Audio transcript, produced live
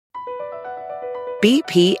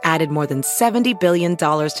BP added more than $70 billion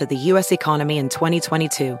to the U.S. economy in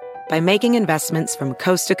 2022 by making investments from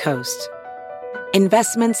coast to coast.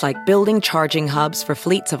 Investments like building charging hubs for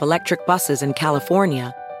fleets of electric buses in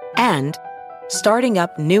California and starting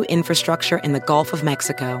up new infrastructure in the Gulf of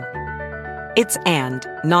Mexico. It's and,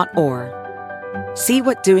 not or. See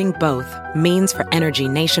what doing both means for energy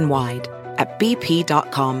nationwide at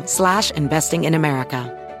bp.com/investing in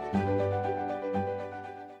America.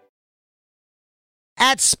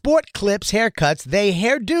 At Sport Clips Haircuts, they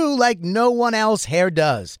hairdo like no one else hair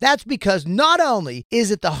does. That's because not only is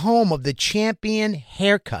it the home of the champion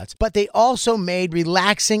haircuts, but they also made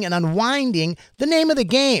relaxing and unwinding the name of the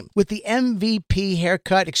game. With the MVP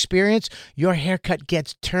haircut experience, your haircut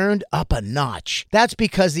gets turned up a notch. That's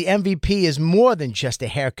because the MVP is more than just a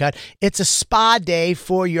haircut. It's a spa day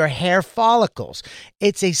for your hair follicles.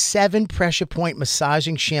 It's a 7 pressure point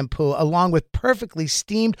massaging shampoo along with perfectly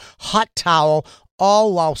steamed hot towel,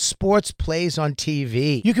 all while sports plays on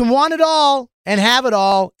TV. You can want it all and have it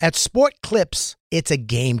all at Sport Clips. It's a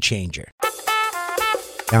game changer.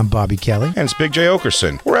 I'm Bobby Kelly. And it's Big J.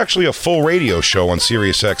 Okerson. We're actually a full radio show on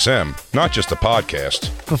SiriusXM, not just a podcast.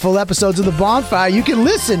 For full episodes of The Bonfire, you can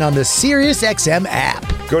listen on the SiriusXM app.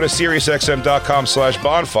 Go to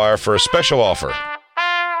SiriusXM.com/bonfire for a special offer.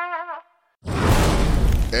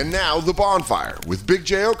 And now The Bonfire with Big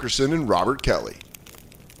J. Okerson and Robert Kelly.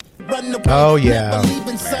 Oh, yeah.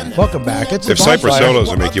 Welcome back. It's If Cypress Hill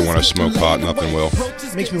doesn't make you want to smoke pot, nothing will.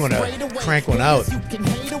 It makes me want to crank one out.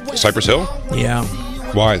 Cypress Hill? Yeah.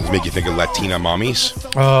 Why? Does it make you think of Latina mommies?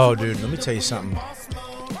 Oh, dude, let me tell you something.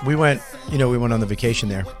 We went on the vacation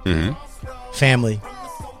there. Mm-hmm. Family.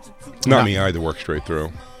 Not me either. Work straight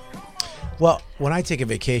through. Well, when I take a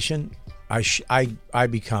vacation, I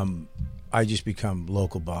just become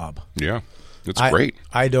local Bob. Yeah. It's great.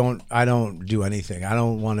 I don't do anything. I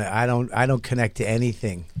don't connect to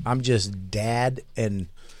anything. I'm just dad and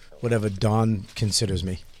whatever Dawn considers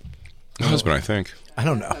me. Husband, I think. I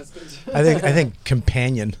don't know. I think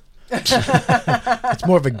companion. It's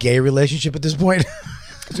more of a gay relationship at this point.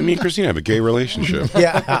 Because me and Christina have a gay relationship.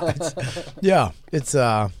 Yeah. It's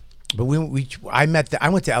but I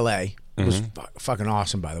went to LA. It was fucking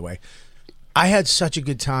awesome, by the way. I had such a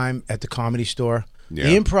good time at the Comedy Store. Yeah.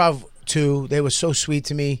 The Improv too. They were so sweet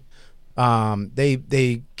to me.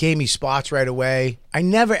 They gave me spots right away. I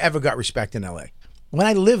never ever got respect in LA. When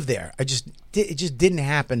I lived there, it just didn't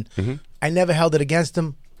happen. Mm-hmm. I never held it against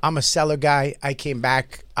them. I'm a seller guy. I came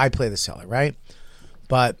back. I play the seller, right?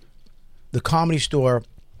 But the Comedy Store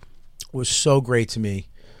was so great to me,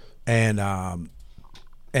 and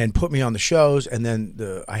put me on the shows. And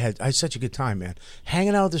then I had such a good time, man.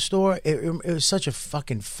 Hanging out at the store, it was such a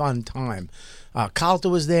fucking fun time. Calta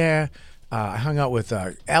was there. I hung out with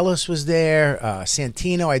Ellis was there.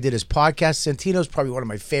 Santino, I did his podcast. Santino's probably one of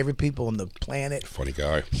my favorite people on the planet. Funny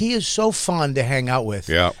guy. He is so fun to hang out with.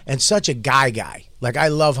 Yeah. And such a guy. Like, I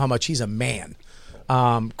love how much he's a man.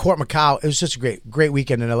 Court Macau, it was such a great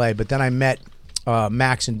weekend in LA. But then I met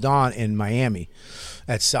Max and Dawn in Miami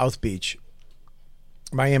at South Beach.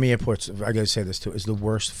 Miami airport's, I gotta say this too, is the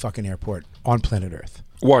worst fucking airport on planet Earth.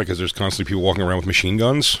 Why? Because there's constantly people walking around with machine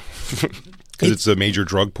guns? Because it's a major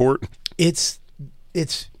drug port? It's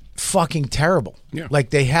fucking terrible. Yeah. Like,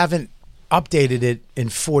 they haven't updated it in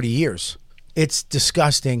 40 years. It's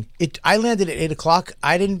disgusting. I landed at 8 o'clock.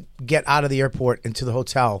 I didn't get out of the airport into the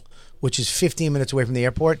hotel, which is 15 minutes away from the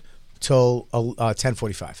airport, till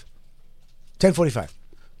 10:45. 10:45.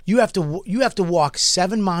 You have to walk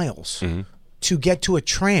 7 miles to get to a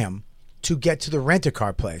tram to get to the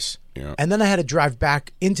rent-a-car place. Yeah. And then I had to drive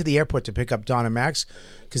back into the airport to pick up Don and Max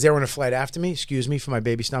because they were on a flight after me. Excuse me for my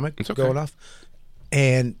baby stomach going off.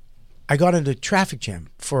 And I got into traffic jam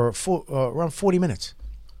for around 40 minutes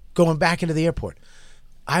going back into the airport.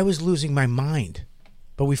 I was losing my mind.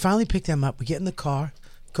 But we finally picked them up. We get in the car,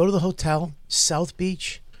 go to the hotel, South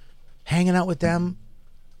Beach, hanging out with them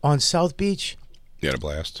on South Beach. You had a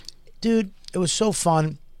blast. Dude, it was so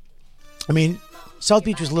fun. I mean, South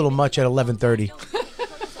Beach was a little much at 11:30.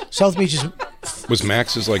 South Beach is... Was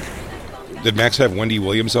Max's like... Did Max have Wendy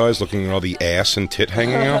Williams eyes looking at all the ass and tit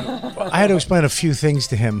hanging out? I had to explain a few things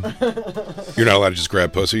to him. You're not allowed to just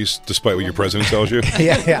grab pussies, despite what your president tells you?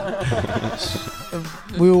 Yeah.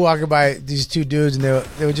 We were walking by these two dudes, and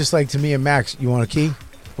they were just like, to me and Max, you want a key? You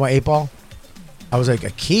want 8-ball? I was like,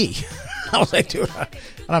 a key? I was like, dude, I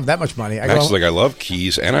don't have that much money. Max is like, I love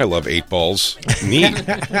keys, and I love 8 balls. Neat.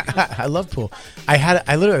 I love pool.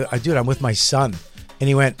 Dude, I'm with my son. And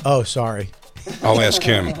he went, oh, sorry. I'll ask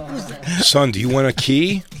him, son, do you want a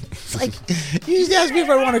key? It's like, you just asked me if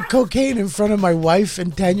I wanted cocaine in front of my wife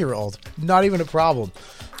and 10-year-old. Not even a problem.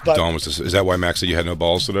 But Dawn was. Is that why Max said you had no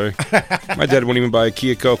balls today? My dad wouldn't even buy a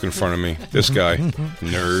Kia Coke in front of me. This guy,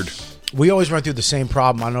 nerd. we always run through the same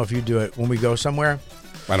problem. I don't know if you do it when we go somewhere.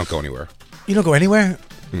 I don't go anywhere. You don't go anywhere?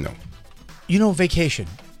 No. You don't vacation?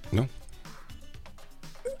 No.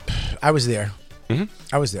 I was there. Mm-hmm.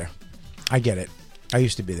 I was there. I get it. I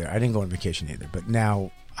used to be there. I didn't go on vacation either, but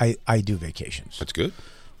now I do vacations. That's good.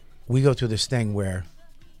 We go through this thing where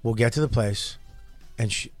we'll get to the place,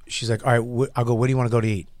 and she's like, all right, I'll go, where do you want to go to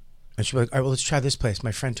eat? And she'll be like, all right, well, let's try this place.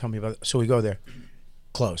 My friend told me about it. So we go there.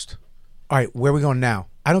 Closed. All right, where are we going now?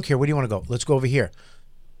 I don't care. Where do you want to go? Let's go over here.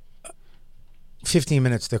 15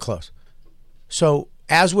 minutes, they're closed. So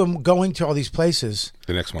as we're going to all these places,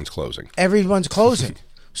 The next one's closing. everyone's closing.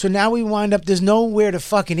 So now we wind up, there's nowhere to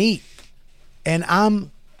fucking eat. And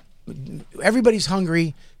everybody's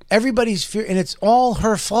hungry. Everybody's fear, and it's all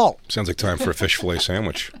her fault. Sounds like time for a fish fillet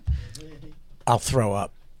sandwich. I'll throw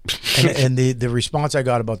up. and the response I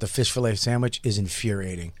got about the fish fillet sandwich is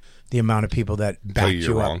infuriating. The amount of people that Tell backed you you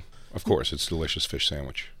you're up. wrong. Of course, it's a delicious fish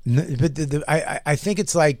sandwich. But I think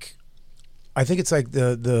it's like,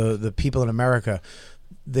 the people in America,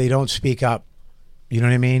 they don't speak up. You know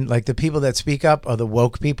what I mean? Like the people that speak up are the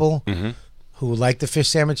woke people who like the fish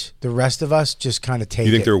sandwich. The rest of us just kind of take it.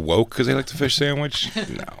 You think they're woke because they like the fish sandwich?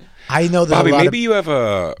 No. I know that Bobby, a lot maybe you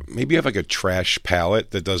have like a trash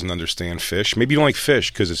palate that doesn't understand fish. Maybe you don't like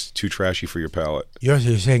fish because it's too trashy for your palate. You're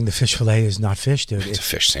saying the fish fillet is not fish, dude. It's a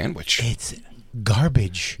fish sandwich. It's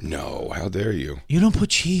garbage. No, how dare you? You don't put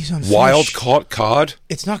cheese on fish. Wild caught cod?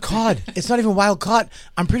 It's not cod. It's not even wild caught.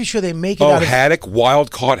 I'm pretty sure they make it Oh, out of haddock?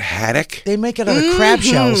 Wild caught haddock? They make it out of crab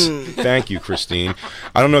shells. Thank you, Christine.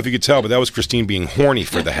 I don't know if you could tell, but that was Christine being horny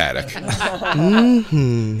for the haddock.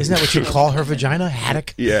 Isn't that what you call her vagina?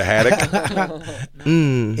 Haddock? Yeah, haddock.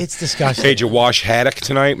 It's disgusting. Hey, did you wash haddock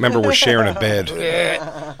tonight? Remember, we're sharing a bed.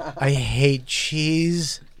 I hate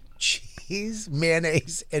cheese.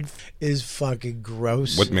 Mayonnaise is fucking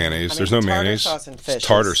gross. What mayonnaise? There's no tartar mayonnaise. sauce and fish It's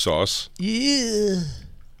tartar is- sauce. Yeah.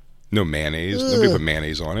 No mayonnaise. Nobody put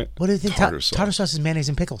mayonnaise on it. What do you think? Tartar sauce. Tartar sauce is mayonnaise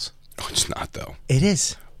and pickles. Oh, it's not, though. It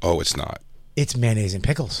is. Oh, it's not. It's mayonnaise and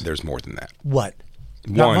pickles. There's more than that. What?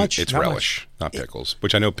 Not One, much, it's not relish, not pickles.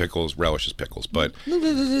 Which I know relish is pickles, but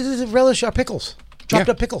Relish are pickles. Chopped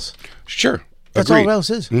Yeah. up pickles. sure. That's agreed. all relish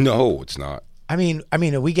is. No, it's not. I mean,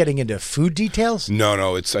 are we getting into food details?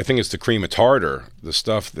 No. I think it's the cream of tartar, the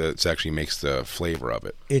stuff that actually makes the flavor of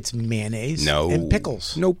it. It's mayonnaise No. and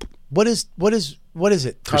pickles. Nope. What is it?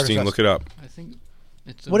 Tartar Christine, sauce. look it up. I think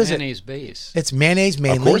it's a What is it? mayonnaise base. It's mayonnaise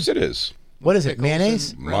mainly. Of course it is. What is it? Pickles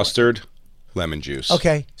Mayonnaise? and Mustard, lemon juice.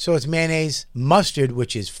 Okay, so it's mayonnaise, mustard,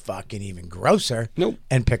 which is fucking even grosser. Nope.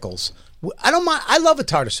 And pickles. I don't mind. I love a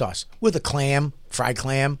tartar sauce with a clam, fried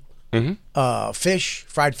clam, fish,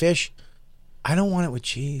 fried fish. I don't want it with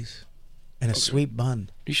cheese and a sweet bun.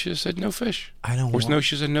 You should have said no fish. I don't Or want- no,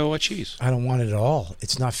 she said no cheese. I don't want it at all.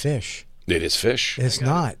 It's not fish. It is fish. It's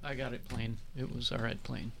not. I got it plain. It was all right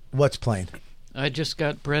plain. What's plain? I just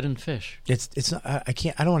got bread and fish. It's not. I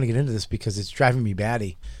can't. I don't want to get into this because it's driving me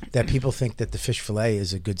batty that people think that the fish fillet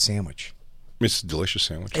is a good sandwich. It's a delicious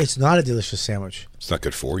sandwich. It's not a delicious sandwich. It's not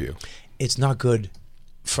good for you. It's not good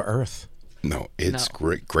for Earth. No, it's No.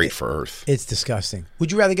 great for Earth. It's disgusting.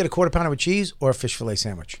 Would you rather get a quarter pounder with cheese or a fish fillet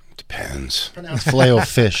sandwich? Depends. It's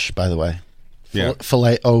filet-o-fish, by the way. Yeah.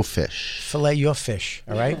 Filet-o-fish. Fillet your fish.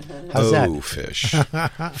 All right. How's that? Fish.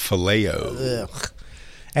 Filet-o. Ugh.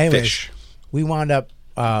 Anyways, Fish. we wound up.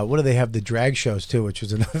 What do they have? The drag shows too, which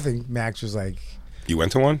was another thing. Max was like, You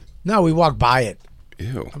went to one? "No, we walked by it."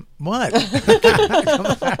 Ew. What?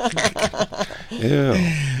 Ew.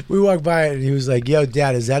 We walked by it, and he was like, "Yo,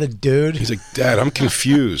 Dad, is that a dude?" He's like, Dad, I'm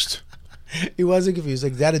confused. He wasn't confused.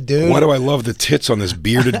 Like, "Is that a dude?" Why do I love the tits on this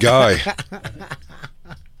bearded guy?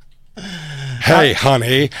 Hey,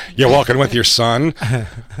 honey, you're walking with your son.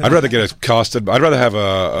 I'd rather get accosted. I'd rather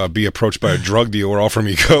have be approached by a drug dealer offering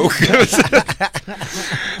me coke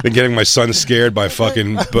than getting my son scared by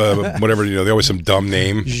fucking whatever. You know, they always some dumb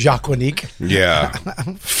name. Jacquenique. Yeah,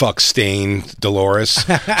 fuck stain Dolores.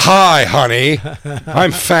 Hi, honey.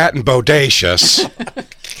 I'm fat and bodacious.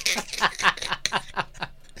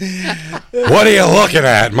 What are you looking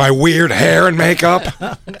at? My weird hair and makeup?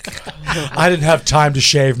 I didn't have time to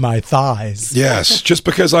shave my thighs. Yes, just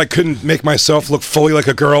because I couldn't make myself look fully like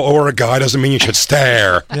a girl or a guy doesn't mean you should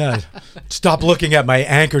stare. Yeah. Stop looking at my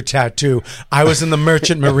anchor tattoo. I was in the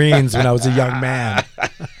Merchant Marines when I was a young man.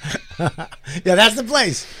 Yeah, that's the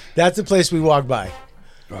place. That's the place we walked by.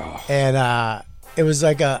 And it was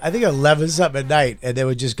like, I think 11 something at night, and they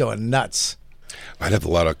were just going nuts. I'd have a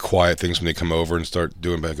lot of quiet things when they come over and start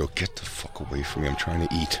doing, but I go, get the fuck away from me. I'm trying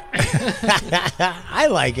to eat. I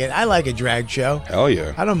like it. I like a drag show. Hell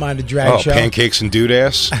yeah. I don't mind a drag show. Pancakes and dude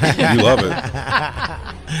ass. You love it.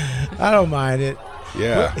 I don't mind it.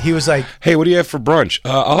 Yeah. He was like, hey, what do you have for brunch?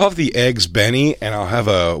 I'll have the eggs Benny, and I'll have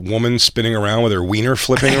a woman spinning around with her wiener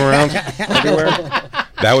flipping around everywhere.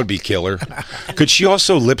 That would be killer. Could she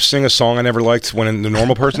also lip sing a song I never liked when the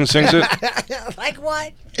normal person sings it? like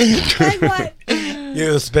what? Like what?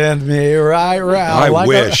 You spin me right round. I like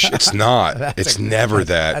wish. It's not. It's never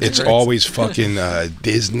that. It's great. always fucking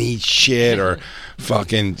Disney shit or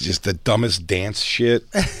fucking just the dumbest dance shit.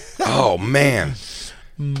 Oh, man.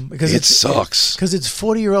 Because it sucks. Because it's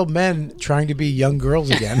 40-year-old men trying to be young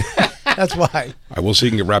girls again. That's why. I will see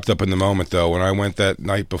you can get wrapped up in the moment, though. When I went that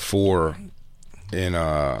night before in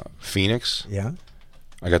Phoenix, yeah,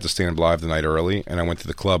 I got to stand live the night early, and I went to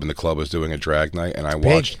the club, and the club was doing a drag night, and I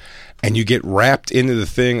watched. And you get wrapped into the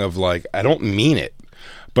thing of like, I don't mean it,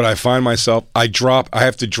 but I find myself, I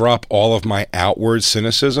have to drop all of my outward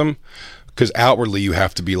cynicism. Because outwardly you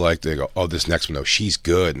have to be like, they go, oh, this next one, though, she's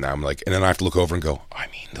good. And I'm like, and then I have to look over and go, I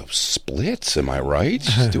mean, those splits, am I right?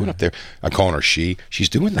 She's doing up there. I'm calling her she. She's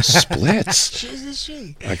doing the splits. She's a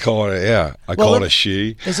she. I call it, yeah. I call it a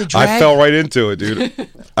she. Is it drag? I fell right into it, dude.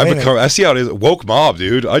 I see how it is. Woke mob,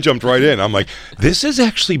 dude. I jumped right in. I'm like, this is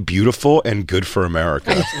actually beautiful and good for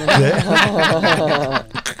America.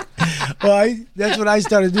 Well, that's what I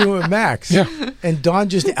started doing with Max. Yeah. And Dawn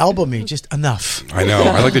just elbowed me, just enough. I know.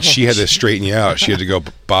 I like that she had to straighten you out. She had to go,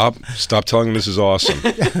 Bob, stop telling them this is awesome.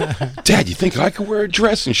 Dad, you think I could wear a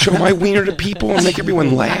dress and show my wiener to people and make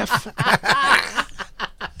everyone laugh?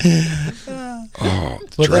 Oh,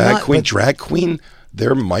 drag queen,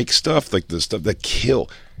 their mic stuff, like the stuff that kill.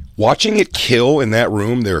 Watching it kill in that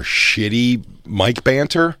room, their shitty mic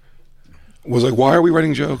banter was like, why are we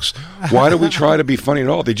writing jokes? Why do we try to be funny at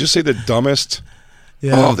all? They just say the dumbest.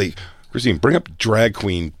 Yeah. Christine, bring up drag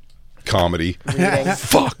queen comedy.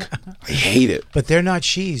 Fuck. I hate it. But they're not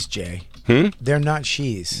she's, Jay. They're not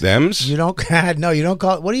she's. Thems? You don't, no, you don't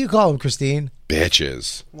call, what do you call them, Christine?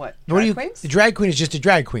 Bitches. What? What do you? Queens? The drag queen is just a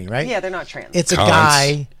drag queen, right? Yeah, they're not trans. It's a Cons.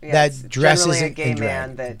 guy Yeah, it's that dresses generally a in gay drag.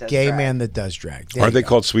 man that does gay drag. man that does drag. There Aren't you they go.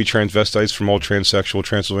 called sweet transvestites from old transsexual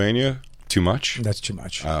Transylvania? Too much? That's too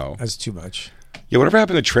much. Oh. That's too much. Yeah, whatever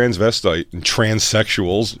happened to transvestite and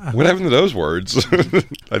transsexuals? What happened to those words?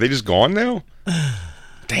 Are they just gone now?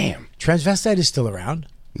 Damn. Transvestite is still around.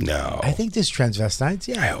 No. I think there's transvestites.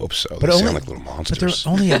 Yeah, I hope so. But They only, sound like little monsters. But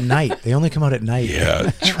they're only at night. They only come out at night. Yeah,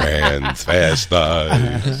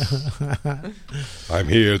 transvestites. I'm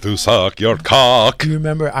here to suck your cock. You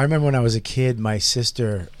remember? I remember when I was a kid. Me and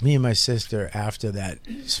my sister. After that,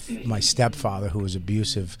 my stepfather, who was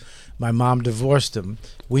abusive, my mom divorced him.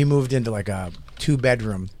 We moved into like a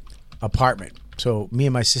 2-bedroom apartment. So me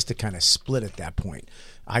and my sister kind of split at that point.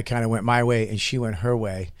 I kind of went my way, and she went her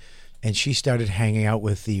way. And she started hanging out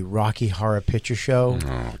with the Rocky Horror Picture Show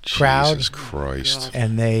crowd. Jesus Christ.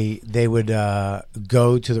 And they would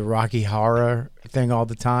go to the Rocky Horror thing all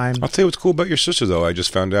the time. I'll tell you what's cool about your sister, though. I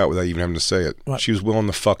just found out without even having to say it. What? She was willing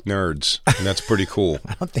to fuck nerds, and that's pretty cool.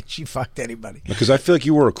 I don't think she fucked anybody. Because I feel like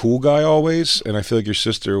you were a cool guy always, and I feel like your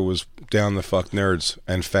sister was down to fuck nerds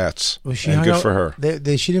and fats. Well, she and hung good out- for her.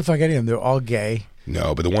 She didn't fuck any of them. They were all gay.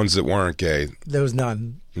 No, but the ones that weren't gay, There was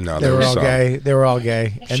none. no, They there were were all some. gay. They were all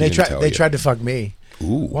gay, and She they didn't tried. tell They you. tried to fuck me.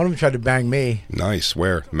 Ooh, One of them tried to bang me. nice.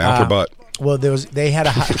 Where? Mouth or butt? Well, they had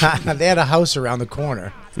a house around the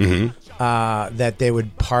corner that they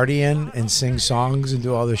would party in and sing songs and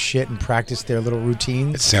do all this shit and practice their little It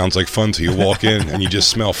routines. sounds like fun till you walk in and you just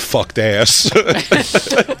smell fucked ass.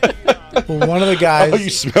 Well, one of the All you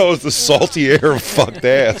guys, smell is the salty air of fucked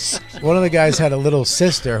ass. had a little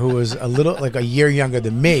sister who was a year younger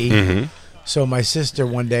than me. So my sister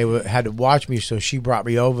one day had to watch me, so she brought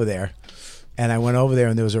me over there, and I went over there,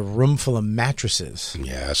 and there was a room full of mattresses.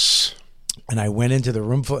 Yes. And I went into the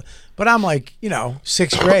room full, but I'm like,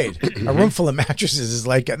 6th grade. A room full of mattresses is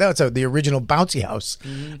like, the original bouncy house.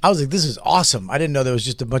 I was like, this is awesome. I didn't know there was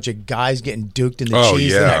just a bunch of guys getting duked in the Oh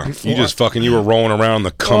cheese the night yeah. before. You were rolling around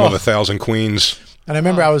the cum of Oh. 1,000 queens. And I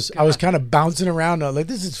remember I was kind of bouncing around. I was like,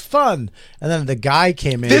 this is fun. And then the guy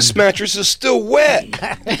came in. This mattress is still wet.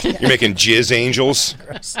 You're making jizz angels.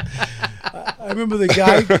 I remember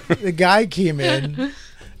the guy came in,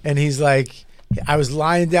 and he's like, I was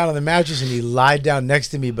lying down on the mattress, and he lied down next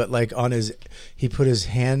to me, but like he put his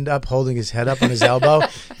hand up, holding his head up on his elbow.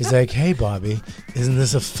 He's like, hey, Bobby, isn't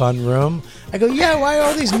this a fun room? I go, yeah, why are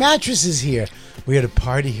all these mattresses here? We had a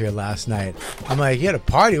party here last night. I'm like, you had a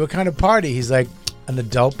party? What kind of party? He's like, an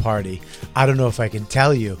adult party. I don't know if I can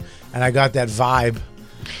tell you. And I got that vibe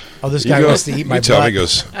Oh, this guy wants to eat my you tell butt. me, he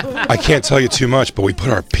goes, I can't tell you too much, but we put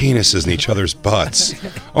our penises in each other's butts.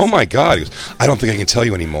 Oh, my God. He goes, I don't think I can tell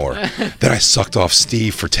you anymore. Then I sucked off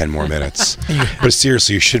Steve for 10 more minutes. But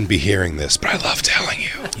seriously, you shouldn't be hearing this, but I love telling you.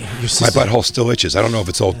 My butthole still itches. I don't know if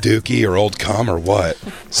it's old dookie or old cum or what.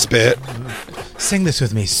 Spit. Sing this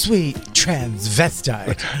with me. Sweet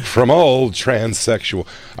transvestite. From old transsexual.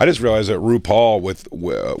 I just realized that RuPaul with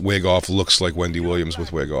wig off looks like Wendy Williams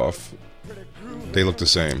with wig off. They look the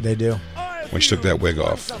same. They do. When she took that wig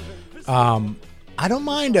off. I don't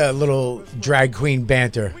mind a little drag queen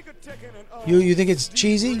banter. You think it's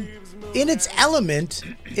cheesy? In its element,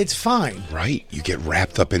 it's fine. Right. You get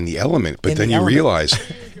wrapped up in the element, but In then the you element. realize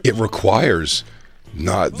it requires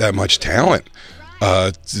not that much talent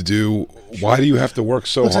to do. Why do you have to work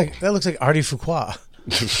so hard? That looks like Artie Fuqua.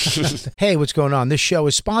 Hey, what's going on? This show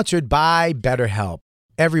is sponsored by BetterHelp.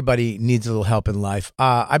 Everybody needs a little help in life.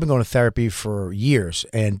 I've been going to therapy for years,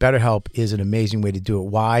 and BetterHelp is an amazing way to do it.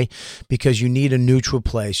 Why? Because you need a neutral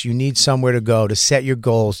place. You need somewhere to go, to set your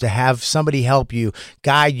goals, to have somebody help you,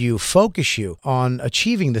 guide you, focus you on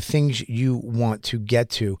achieving the things you want to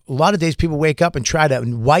get to. A lot of days people wake up and try to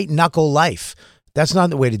white knuckle life. That's not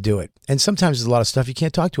the way to do it. And sometimes there's a lot of stuff you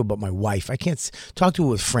can't talk to about my wife. I can't talk to her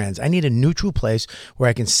with friends. I need a neutral place where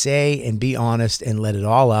I can say and be honest and let it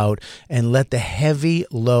all out and let the heavy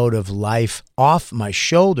load of life off my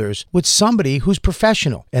shoulders with somebody who's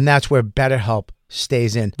professional. And that's where BetterHelp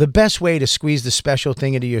stays in. The best way to squeeze the special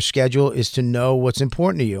thing into your schedule is to know what's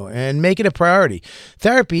important to you and make it a priority.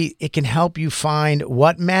 Therapy, it can help you find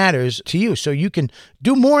what matters to you so you can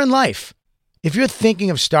do more in life. If you're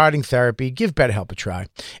thinking of starting therapy, give BetterHelp a try.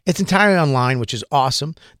 It's entirely online, which is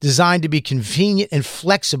awesome, designed to be convenient and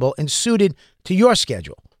flexible and suited to your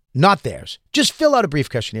schedule, not theirs. Just fill out a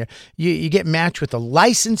brief questionnaire. You get matched with a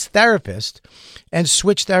licensed therapist and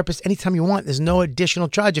switch therapists anytime you want. There's no additional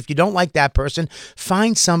charge. If you don't like that person,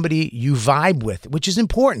 find somebody you vibe with, which is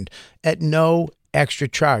important, at no extra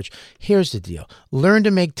charge. Here's the deal. Learn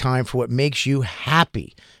to make time for what makes you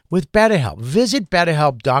happy with BetterHelp. Visit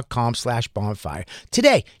BetterHelp.com/bonfire.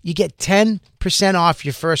 Today, you get 10% off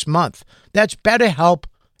your first month. That's BetterHelp,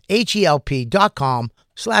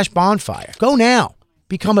 HELP.com/bonfire. Go now.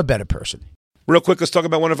 Become a better person. Real quick, let's talk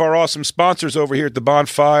about one of our awesome sponsors over here at the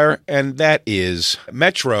Bonfire, and that is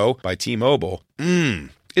Metro by T-Mobile.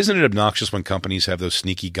 Isn't it obnoxious when companies have those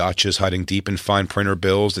sneaky gotchas hiding deep in fine printer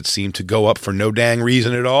bills that seem to go up for no dang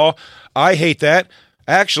reason at all? I hate that.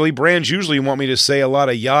 Actually, brands usually want me to say a lot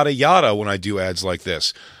of yada yada when I do ads like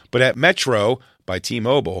this. But at Metro by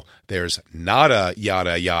T-Mobile, there's nada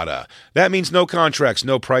yada yada. That means no contracts,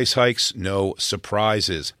 no price hikes, no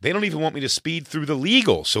surprises. They don't even want me to speed through the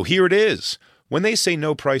legal, so here it is. When they say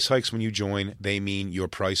no price hikes when you join, they mean your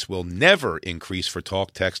price will never increase for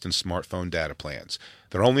talk, text, and smartphone data plans.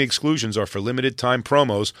 Their only exclusions are for limited time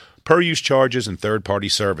promos, per-use charges, and third-party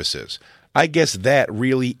services. I guess that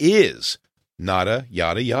really is nada,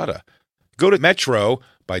 yada, yada. Go to Metro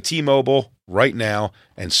by T-Mobile right now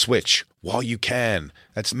and switch while you can.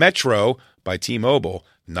 That's Metro by T-Mobile,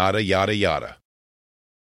 nada, yada, yada.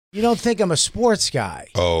 You don't think I'm a sports guy.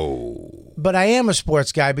 Oh. But I am a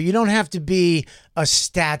sports guy, but you don't have to be a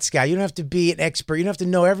stats guy. You don't have to be an expert. You don't have to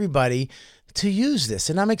know everybody to use this.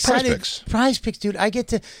 And I'm excited. Prize Picks, dude. I get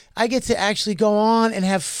to actually go on and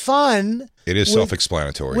have fun. It is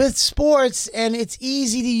self-explanatory. With sports, and it's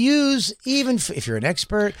easy to use, even if you're an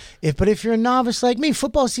expert. But if you're a novice like me,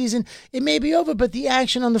 football season, it may be over, but the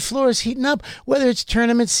action on the floor is heating up. Whether it's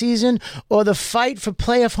tournament season or the fight for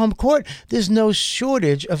playoff home court, there's no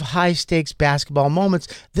shortage of high-stakes basketball moments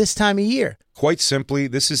this time of year. Quite simply,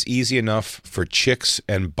 this is easy enough for Chicks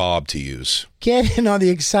and Bob to use. Get in on the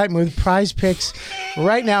excitement with Prize Picks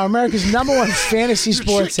right now, America's #1 fantasy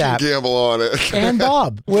sports app. Gamble on it. And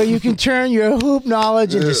Bob, where you can turn your hoop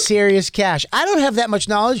knowledge into serious cash. I don't have that much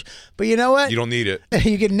knowledge, but you know what? You don't need it.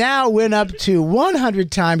 You can now win up to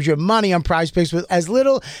 100 times your money on Prize Picks with as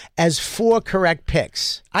little as 4 correct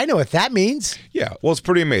picks. I know what that means. Yeah, well, it's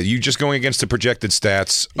pretty amazing. You're just going against the projected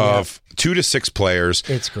stats of 2 to 6 players.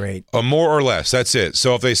 It's great. More or less, that's it.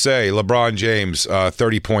 So if they say LeBron James,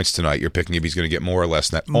 30 points tonight, you're picking if he's going to get more or less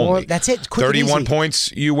than that. More, only. that's it. Quick 31 and easy.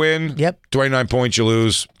 points, you win. Yep. 29 points, you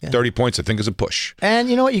lose. 30 points, I think, is a push. And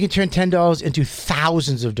you know what? You can turn $10 into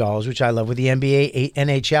thousands of dollars, which I love, with the NBA,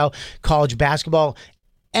 NHL, college basketball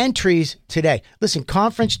entries today. Listen,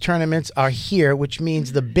 conference tournaments are here, which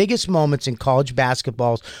means the biggest moments in college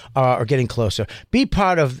basketballs are getting closer. Be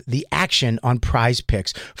part of the action on Prize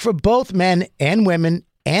Picks for both men and women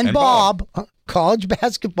and Bob. College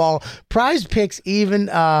basketball. Prize Picks even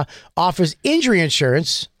offers injury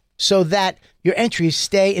insurance. so that your entries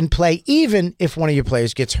stay in play even if one of your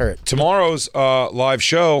players gets hurt. Tomorrow's live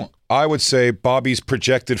show, I would say Bobby's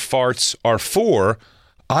projected farts are 4.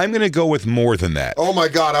 I'm going to go with more than that. Oh, my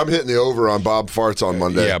God. I'm hitting the over on Bob Farts on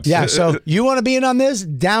Monday. Yeah, so you want to be in on this?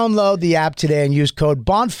 Download the app today and use code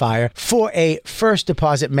BONFIRE for a first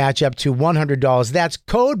deposit match up to $100. That's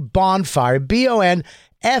code BONFIRE, BONFIRE,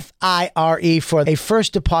 for a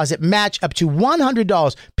first deposit match up to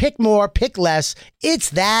 $100. Pick more, pick less. It's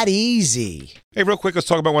that easy. Hey, real quick, let's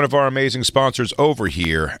talk about one of our amazing sponsors over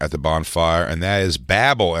here at the Bonfire, and that is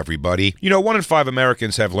Babbel, everybody. You know, 1 in 5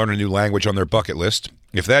 Americans have learned a new language on their bucket list.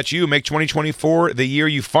 If that's you, make 2024 the year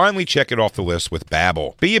you finally check it off the list with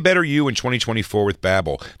Babbel. Be a better you in 2024 with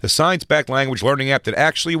Babbel, the science-backed language learning app that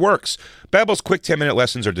actually works. Babbel's quick 10-minute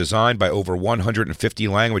lessons are designed by over 150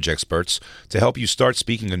 language experts to help you start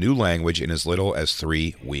speaking a new language in as little as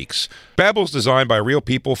 3 weeks. Babbel's designed by real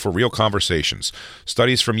people for real conversations.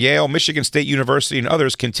 Studies from Yale, Michigan State University, and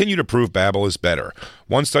others continue to prove Babbel is better.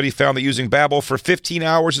 One study found that using Babbel for 15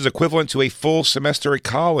 hours is equivalent to a full semester at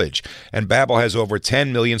college, and Babbel has over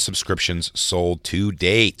 10 million subscriptions sold to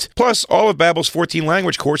date. Plus, all of Babbel's 14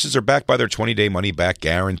 language courses are backed by their 20-day money-back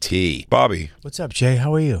guarantee. Bobby. What's up, Jay?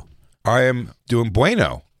 How are you? I am doing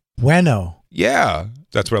bueno. Bueno. Yeah,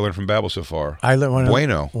 that's what I learned from Babbel so far. I learned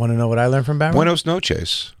bueno. Want to know what I learned from Babbel? Buenos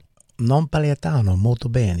noches. Non paletano molto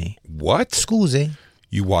bene. What? Scusi.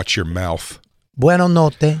 You watch your mouth. Buenos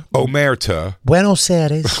notte. Omerta. Buenos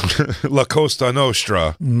Aires. La Costa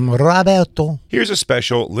Nostra. Roberto. Here's a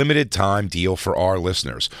special limited time deal for our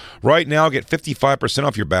listeners. Right now, get 55%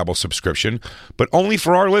 off your Babbel subscription, but only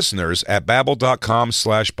for our listeners at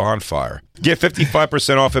babbel.com/bonfire. Get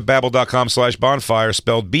 55% off at babbel.com/bonfire,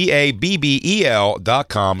 spelled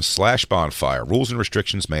BABBEL.com/bonfire. Rules and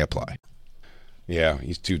restrictions may apply. Yeah,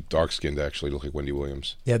 he's too dark-skinned, actually, to look like Wendy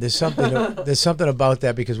Williams. Yeah, there's something about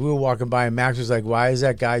that, because we were walking by and Max was like, "Why is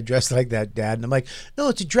that guy dressed like that, Dad?" And I'm like, "No,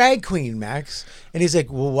 it's a drag queen, Max." And he's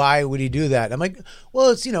like, "Well, why would he do that?" And I'm like, "Well,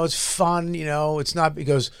 it's it's fun, it's not." He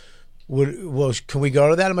goes, "Well, can we go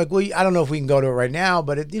to that?" I'm like, "Well, I don't know if we can go to it right now,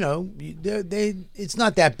 but it's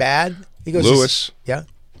not that bad." He goes, Lewis, yeah,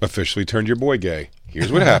 officially turned your boy gay.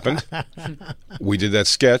 Here's what happened. We did that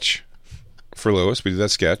sketch. For Lewis, we did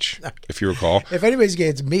that sketch, if you recall. If anybody's gay,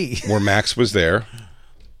 it's me. Where Max was there.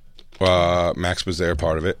 Max was there,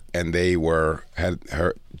 part of it, and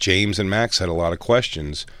James and Max had a lot of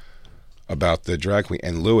questions about the drag queen.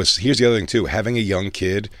 And Lewis, here's the other thing too: having a young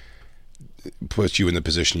kid puts you in the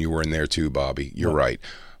position you were in there too, Bobby. You're right.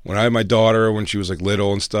 When I had my daughter, when she was like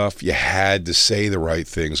little and stuff, you had to say the right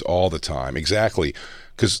things all the time. Exactly,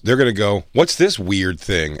 because they're gonna go, "What's this weird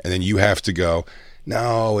thing?" And then you have to go,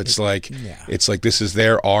 "No, it's like this is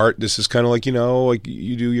their art. This is kind of like like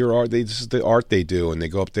you do your art. This is the art they do, and they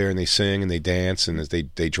go up there and they sing and they dance and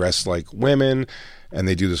they dress like women, and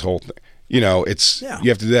they do this whole thing. You have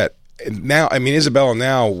to do that." And now, I mean, Isabella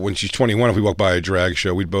now, when she's 21, if we walk by a drag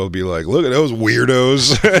show, we'd both be like, "Look at those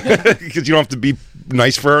weirdos," because you don't have to be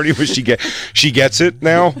nice for her anymore. She gets it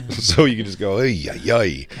now, so you can just go, "Hey,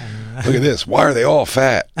 yay! Look at this. Why are they all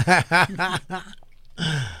fat?"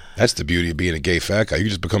 That's the beauty of being a gay fat guy. You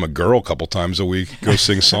just become a girl a couple times a week, go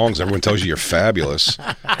sing songs. Everyone tells you you're fabulous.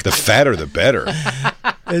 The fatter, the better.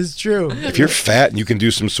 It's true. If you're fat and you can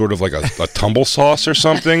do some sort of like a tumble sauce or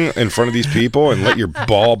something in front of these people and let your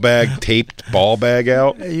taped ball bag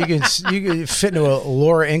out. You can fit into a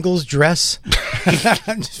Laura Ingalls dress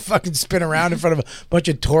and just fucking spin around in front of a bunch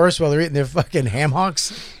of tourists while they're eating their fucking ham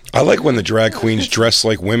hocks. I like when the drag queens dress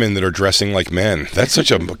like women that are dressing like men. That's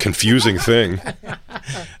such a confusing thing.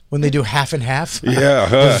 When they do half and half.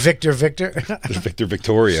 Yeah. Victor.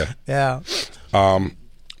 Victoria. Yeah.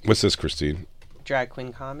 What's this, Christine? Drag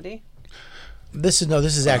queen comedy? This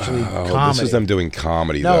is actually comedy. This is them doing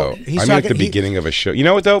comedy, No, though. he's I'm at the beginning of a show. You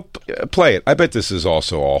know what, though? Play it. I bet this is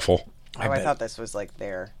also awful. I thought this was like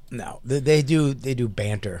their... No, they do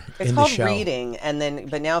banter It's in the called show. reading,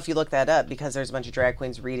 but now if you look that up, because there's a bunch of drag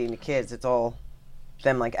queens reading to kids, it's all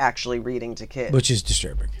them like actually reading to kids. Which is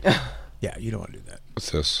disturbing. Yeah, you don't want to do that.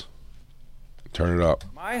 What's this? Turn it up.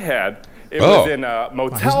 My head, it was in a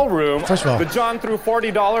motel room. First of all, the John threw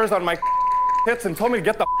 $40 on my tits and told me to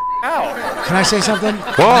get the out. Can I say something?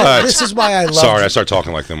 What? This is why I love... Sorry, I start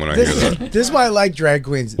talking like them when I hear that. This is why I like drag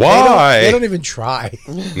queens. Why? They don't even try.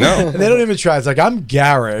 No. They don't even try. It's like, I'm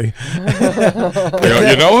Gary.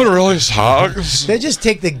 You know what really sucks? They just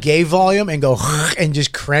take the gay volume and go and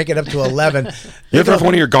just crank it up to 11. You ever have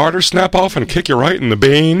one of your garters snap off and kick you right in the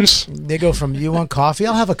beans? They go from, "You want coffee?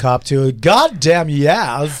 I'll have a cup too." "Goddamn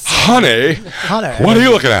yes." Honey, Honey. what are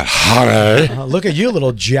you looking at, honey? Look at you,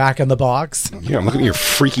 little jack in the box. Yeah, I'm looking at your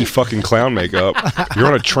freaky fucking clown makeup. You're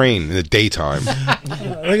on a train in the daytime.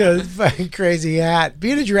 Look at this fucking crazy hat.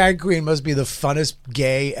 Being a drag queen must be the funnest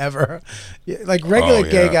gay ever. Like regular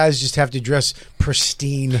gay guys just have to dress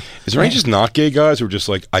pristine. Is there any just not gay guys who are just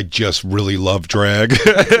like, I just really love drag?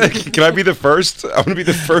 Can I be the first? I'm gonna be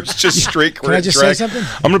the first just straight. Can I just say something?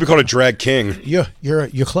 I'm gonna be called a drag king. You're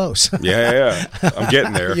close. Yeah. I'm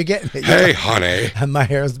getting there. You're getting it. Hey, honey. And my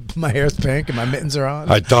hair's pink and my mittens are on.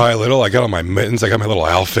 I dye a little. I got on my mittens. I got my little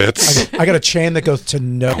outfits. I got a chain that goes to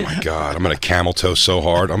no. Oh my god! I'm gonna camel toe so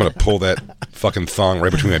hard. I'm gonna pull that fucking thong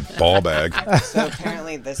right between my ball bag. So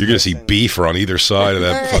apparently this You're gonna see beef on either side of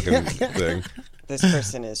that fucking thing. This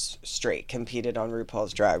person is straight, competed on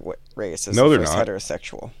RuPaul's Drag Race as No, the they're first not.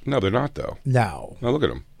 heterosexual. No, they're not though. No, Look at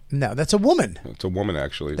them. no, that's a woman. It's a woman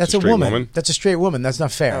actually. That's It's a straight woman. That's a straight woman. That's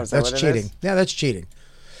not fair. Oh, is that That's what it cheating. is? Yeah, that's cheating.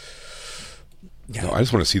 No, I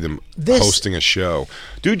just want to see them hosting a show.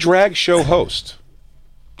 Do drag show host.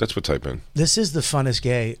 That's what type in. This is the funnest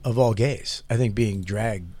gay of all gays. I think being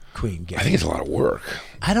drag queen gay. I think it's a lot of work.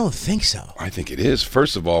 I don't think so. I think it is.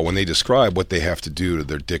 First of all, when they describe what they have to do to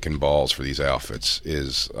their dick and balls for these outfits,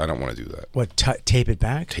 I don't want to do that. What, tape it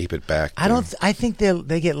back? Tape it back. I think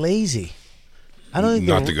they get lazy. I don't think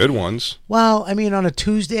Not the good ones. Well, I mean, on a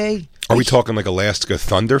Tuesday. Are we talking like Alaska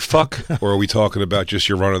Thunder fuck? Or are we talking about just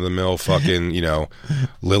your run-of-the-mill fucking,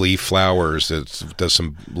 Lily Flowers that does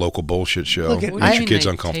some local bullshit show? Look, Makes I your mean kids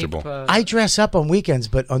they uncomfortable. tape, I dress up on weekends,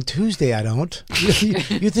 but on Tuesday I don't.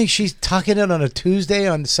 You think she's tucking it on a Tuesday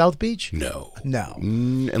on South Beach? No. No.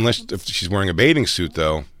 Unless if she's wearing a bathing suit,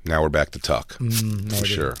 though, now we're back to tuck. For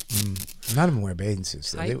sure. None of them wear bathing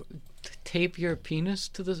suits. Though. Tape your penis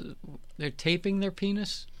to the... They're taping their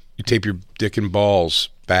penis? You tape your dick and balls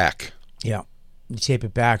back. Yeah. You tape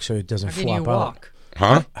it back so it doesn't How do flop you walk?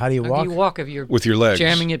 Huh? How do you How walk? do you walk if you're With your legs.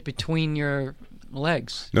 jamming it between your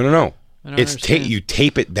legs? No. I don't It's understand. you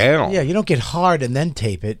tape it down. Yeah, you don't get hard and then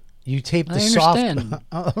tape it. You tape the I soft. understand.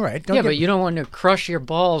 All right. But you don't want to crush your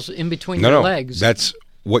balls in between No, your no. legs. That's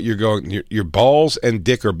what you're going. Your balls and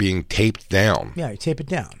dick are being taped down. Yeah, you tape it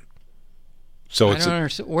down So I it's don't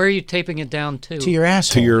understand. Where are you taping it down to? to your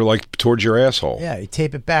asshole. to your towards your asshole. Yeah, you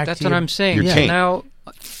tape it back. That's to what your, I'm saying. your Yeah. taint. Now,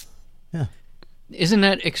 Yeah. isn't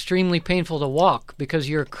that extremely painful to walk because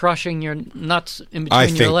you're crushing your nuts in between I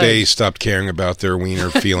your think legs? they stopped caring about their wiener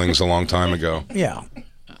feelings a long time ago. Yeah.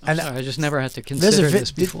 I'm sorry, I just never had to There's consider a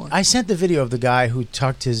this before. I sent the video of the guy who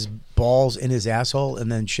tucked his balls in his asshole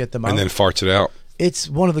and then shit them out. And then farts it out. It's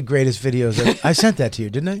one of the greatest videos. I sent that to you,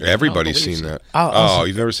 didn't I? Everybody's believe seen so. that. I'll-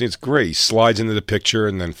 You've never seen it? It's great. He slides into the picture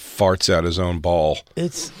and then farts out his own ball.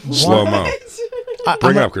 It's Slow mo.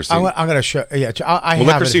 Bring it up, Christine. I'm going to show. Yeah, I Well, have let it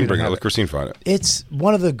if Christine you bring don't it. have Let Christine find it. It's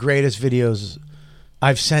one of the greatest videos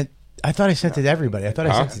I've sent. I thought I sent it to everybody. I thought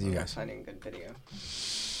I sent it to you guys. Finding a good video.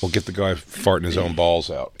 We'll get the guy farting his own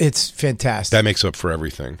balls out. It's fantastic. That makes up for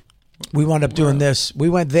everything. We wound up doing this. We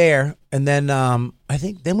went there, and then I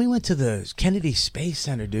think then we went to the Kennedy Space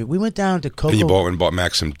Center, dude. We went down to Coco. And you bought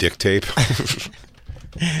Max some dick tape.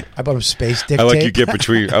 I bought him space dick I like tape. you get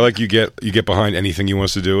between. I like you get behind anything he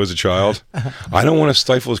wants to do as a child. I don't want to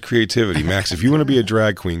stifle his creativity, Max. If you want to be a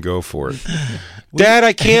drag queen, go for it. Dad,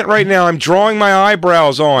 I can't right now. I'm drawing my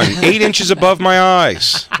eyebrows on 8 inches above my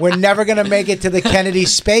eyes. We're never gonna make it to the Kennedy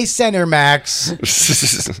Space Center, Max.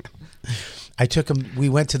 I took him. We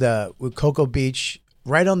went to Cocoa Beach,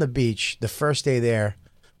 right on the beach. The first day there,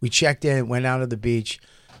 we checked in, went out to the beach,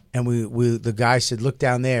 and the guy said, "Look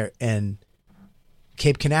down there," and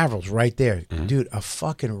Cape Canaveral's right there, dude. A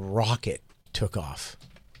fucking rocket took off.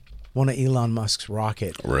 One of Elon Musk's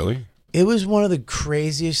rocket. Really? It was one of the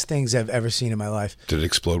craziest things I've ever seen in my life. Did it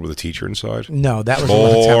explode with a teacher inside? No, that was a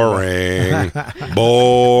long time ago.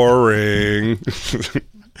 Boring.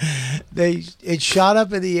 It shot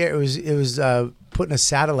up in the air. It was putting a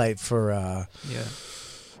satellite for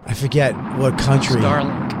I forget what country.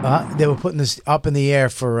 Starlink. They were putting this up in the air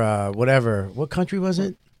for whatever. What country was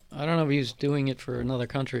it? I don't know if he's doing it for another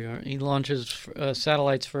country. Or he launches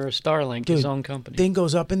satellites for Starlink, his own company. Thing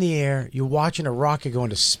goes up in the air. You're watching a rocket go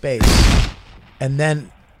into space, and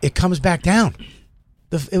then it comes back down.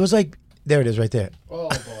 It was like there it is right there. Oh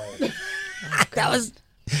boy. That was.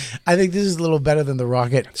 I think this is a little better than the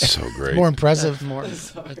rocket. So great. More impressive.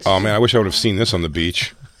 Oh man, I wish I would have seen this on the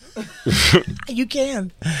beach. You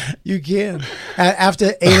can.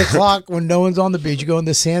 After 8:00, when no one's on the beach, you go in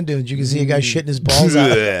the sand dunes. You can see a guy shitting his balls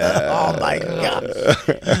out. Oh my god!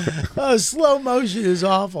 Oh, slow motion is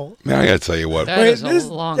awful. Man, I gotta tell you what. That is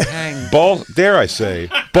a long hang. Dare I say,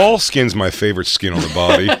 ball skin's my favorite skin on the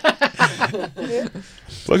body.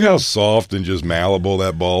 Look how soft and just malleable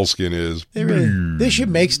that ball skin is. They should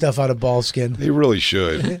make stuff out of ball skin. They really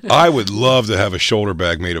should. I would love to have a shoulder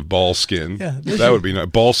bag made of ball skin. Yeah, that would be nice.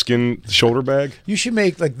 Ball skin shoulder bag? You should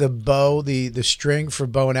make like the bow, the string for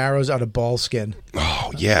bow and arrows out of ball skin.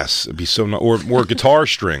 Oh, yes. It'd be so nice. Or guitar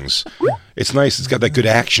strings. It's nice. It's got that good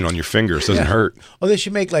action on your fingers. Doesn't hurt. Oh, they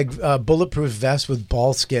should make like bulletproof vests with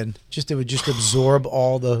ball skin. It would just absorb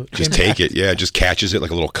all the. Just take it. Yeah, it just catches it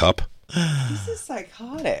like a little cup. This is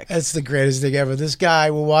psychotic. That's the greatest thing ever. This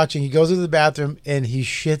guy, we're watching, he goes into the bathroom and he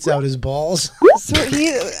shits out his balls. So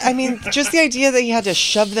just the idea that he had to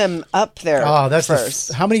shove them up there. Oh, that's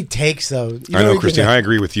first. how many takes though? I know, Christine. I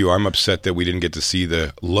agree with you. I'm upset that we didn't get to see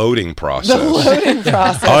the loading process. The loading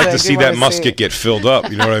process. I like to see that musket get filled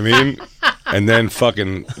up. You know what I mean? And then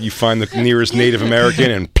fucking you find the nearest Native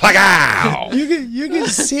American and plug-ow! You can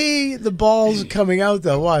see the balls coming out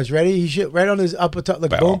though. Watch, ready? He shit right on his upper top,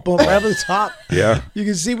 like boom, boom, right over the top. Yeah. You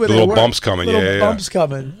can see where the they little were. bumps coming. Little bumps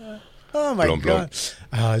coming. Oh my God!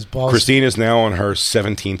 Oh, his balls. Christine is now on her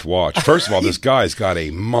 17th watch. First of all, this guy's got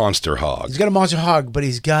a monster hog. He's got a monster hog, but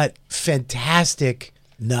he's got fantastic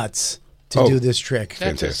nuts to do this trick.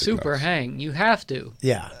 That's Fantastic a super nuts. hang. You have to.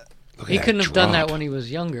 Yeah. He couldn't have done that when he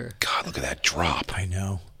was younger. God, look at that drop. I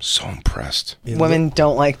know. So impressed. Women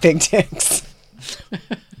don't like big dicks.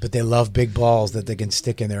 But they love big balls that they can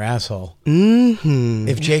stick in their asshole. Mm-hmm.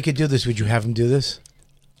 If Jay could do this, would you have him do this?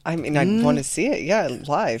 I mean, I want to see it. Yeah,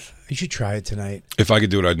 live. You should try it tonight. If I could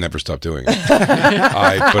do it, I'd never stop doing it. But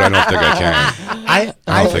I don't think I can.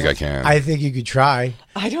 I don't think I can. I think you could try.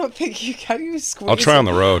 I don't think you. How do you squeeze? I'll try on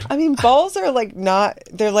the road. I mean, balls are like not.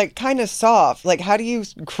 They're like kind of soft. Like, how do you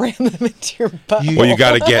cram them into your butt? Well, you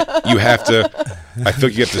got to get. You have to. I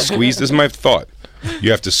think you have to squeeze. This is my thought. You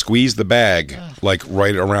have to squeeze the bag like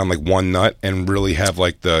right around like one nut, and really have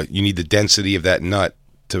like you need the density of that nut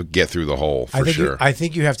to get through the hole for sure. I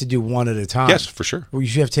think you have to do one at a time. Yes, for sure. Well, you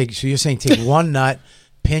should have to take. So you're saying take one nut,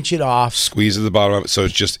 pinch it off, Squeeze at the bottom of it, so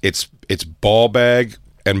it's ball bag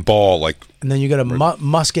and ball like. and then you got to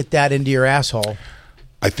musket that into your asshole.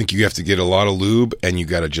 I think you have to get a lot of lube, and you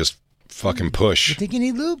got to just fucking push. You think you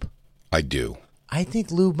need lube? I do. I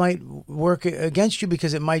think lube might work against you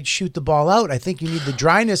because it might shoot the ball out. I think you need the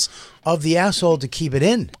dryness of the asshole to keep it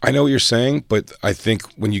in. I know what you're saying, but I think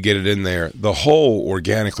when you get it in there, the hole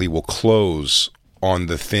organically will close on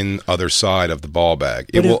the thin other side of the ball bag.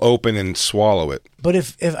 It will open and swallow it. But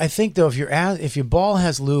if I think though, if your ball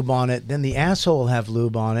has lube on it, then the asshole will have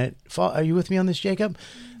lube on it. Are you with me on this, Jacob?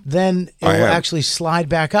 Then it will actually slide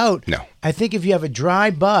back out. No. I think if you have a dry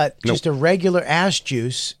butt, just a regular ass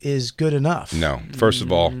juice is good enough. No. First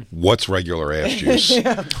of all, what's regular ass juice?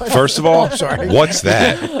 First of all, what's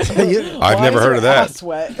that? I've never heard of that.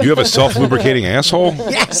 You have a self-lubricating asshole?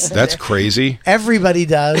 Yes. That's crazy. Everybody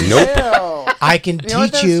does. Nope. I can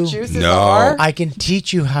teach you. No. I can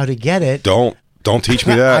teach you how to get it. Don't teach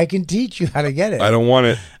me that. I can teach you how to get it. I don't want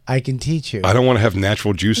it. I can teach you. I don't want to have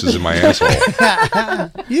natural juices in my asshole.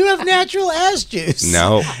 You have natural ass juice.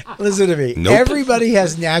 No. Listen to me. Nope. Everybody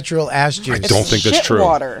has natural ass juice. I don't think that's true.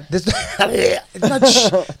 Water. It's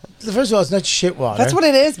not first of all, it's not shit water. That's what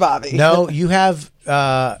it is, Bobby. No, you have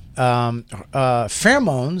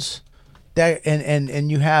pheromones that,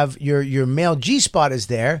 and you have your male G spot is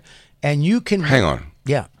there, and you can Hang on.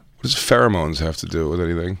 Yeah. What does pheromones have to do with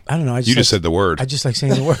anything? I don't know. You just said the word. I just like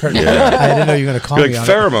saying the word. Yeah. I didn't know you were going to call You're me like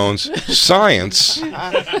on pheromones, science,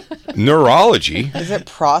 neurology. Is it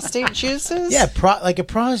prostate juices? Yeah, like a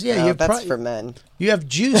prostate. Yeah, No, you have that's for men. You have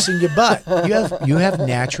juice in your butt. You have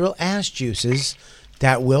natural ass juices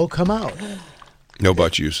that will come out. No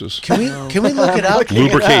butt juices. Can we look it up?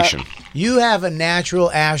 Lubrication. You have a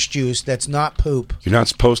natural ass juice that's not poop. You're not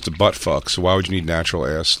supposed to butt fuck, so why would you need natural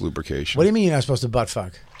ass lubrication? What do you mean you're not supposed to butt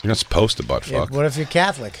fuck? You're not supposed to butt Yeah, fuck. what if you're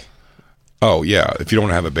Catholic? Oh, yeah. If you don't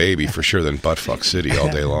want to have a baby, for sure, then butt fuck city all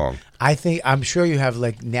day long. I'm sure you have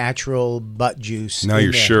like natural butt juice. Now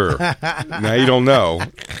you're there. sure. Now you don't know.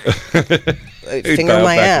 Finger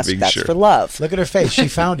my ass. That's sure. for love. Look at her face. She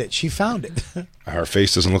found it. She found it. Her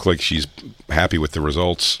face doesn't look like she's happy with the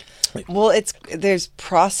results. Well, there's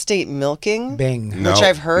prostate milking. Bing. No. Which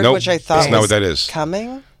I've heard, Nope. which I thought That's not was what that is.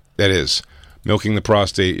 coming. That is. Milking the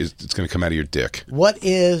prostate, it's going to come out of your dick. What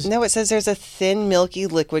is No, it says there's a thin, milky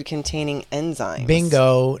liquid containing enzymes.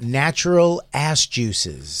 bingo? Natural ass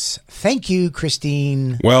juices. Thank you,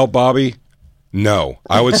 Christine. Well, Bobby, no.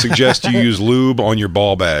 I would suggest you use lube on your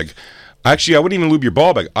ball bag. Actually, I wouldn't even lube your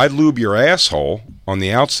ball bag. I'd lube your asshole on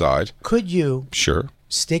the outside. Could you Sure.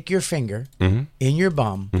 stick your finger in your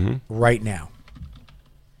bum right now?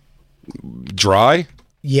 Dry?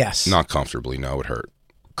 Yes. Not comfortably. No, it would hurt.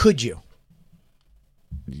 Could you?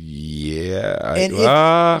 Yeah. And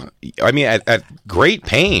I mean, at great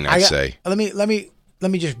pain, I'd say. Let me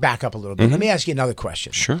just back up a little bit. Let me ask you another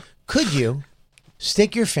question. Sure. Could you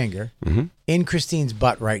stick your finger in Christine's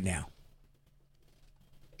butt right now?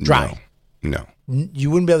 Dry. No. You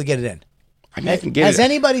wouldn't be able to get it in. I mean, I can get Has it.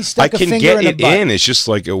 anybody stuck a finger in a butt? I can get it in. It's just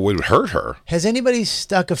like it would hurt her. Has anybody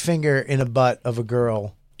stuck a finger in a butt of a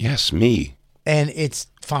girl? Yes, me. And it's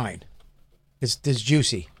fine. It's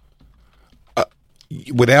juicy.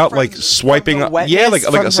 Without like swiping,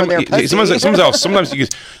 sometimes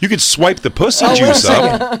you could swipe the pussy juice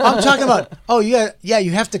up. I'm talking about. Oh yeah,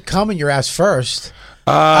 you have to come in your ass first.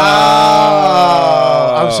 I'm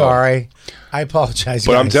sorry. I apologize.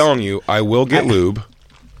 But guys. I'm telling you, I will get lube.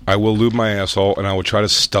 I will lube my asshole, and I will try to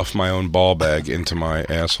stuff my own ball bag into my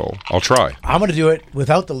asshole. I'll try. I'm going to do it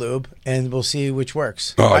without the lube, and we'll see which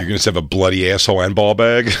works. Oh, you're going to have a bloody asshole and ball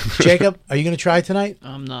bag? Jacob, are you going to try tonight?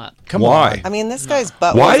 I'm not. Come Why? on. I mean, this guy's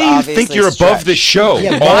butt. Why was do you obviously think you're above stretched. the show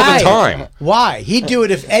Yeah, all why? the time? Why? He'd do it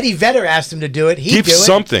if Eddie Vedder asked him to do it. He'd Give do it.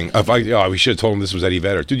 something. We should have told him this was Eddie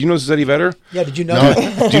Vedder. Dude, you know this is Eddie Vedder? Yeah, did you know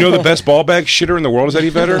that? Do you know the best ball bag shitter in the world is Eddie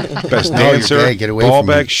Vedder? Best No, you're dancer, gay. Get away ball from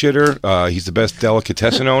me. bag shitter. He's the best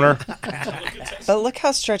delicatessen owner. But look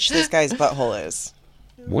how stretched this guy's butthole is.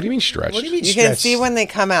 What do you mean stretched? What do you mean You can stretched? see when they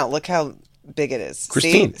come out. Look how big it is.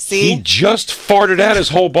 Christine, See? he just farted out his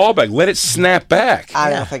whole ball bag. Let it snap back. I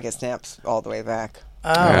don't know if I get snaps all the way back.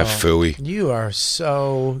 Phooey. You are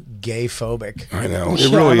so gay phobic. I know.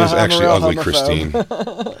 It really is I'm a actually real ugly,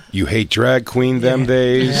 homophobe. Christine. You hate drag queen them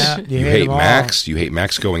days. Yeah, you you hate hate them all. Max. You hate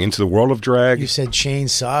Max going into the world of drag. You said Shane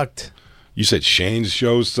sucked. You said Shane's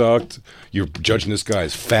show sucked. You're judging this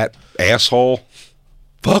guy's fat asshole.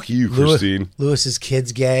 Fuck you, Christine. Lewis's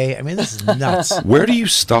kid's gay. I mean, this is nuts. Where do you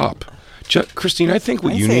stop? Christine, I think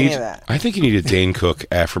what I you didn't say need, any of that. I think you need a Dane Cook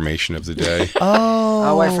affirmation of the day.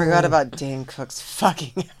 Oh, I forgot about Dane Cook's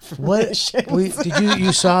fucking What? affirmations. Did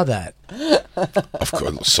you saw that? Of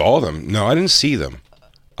course, saw them. No, I didn't see them.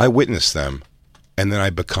 I witnessed them, and then I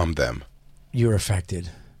become them. You were affected.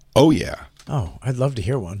 Oh yeah. Oh, I'd love to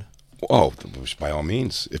hear one. Oh, by all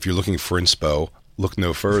means. If you're looking for inspo, look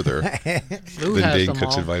no further Lou than has Dane them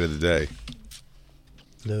Cook's all. advice of the day.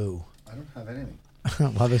 Lou. I don't have anything.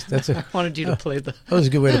 Well, that's I wanted you to play the. that was a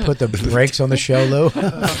good way to put the brakes on the show, Lou.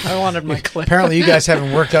 I wanted my clip. Apparently, you guys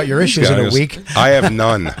haven't worked out your issues in a Guys, week. I have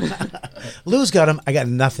none. Lou's got them. I got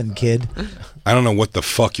nothing, kid. I don't know what the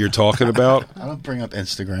fuck you're talking about. I don't bring up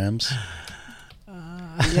Instagrams.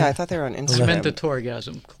 Yeah, I thought they were on I meant the Instagram.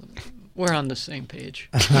 Torgasm clip. We're on the same page.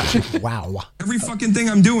 Wow. Every fucking thing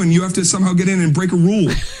I'm doing, you have to somehow get in and break a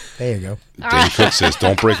rule. There you go. Dane Cook says,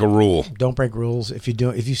 don't break a rule. Don't break rules. If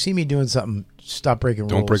you see me doing something, stop breaking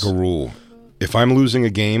rules. Don't break a rule. If I'm losing a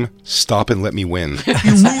game, stop and let me win. You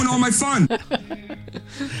ruin all my fun.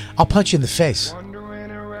 I'll punch you in the face.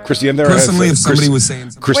 Christine, there Personally, if somebody was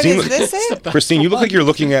saying something. Christine, Wait, is this it? Christine, you look like you're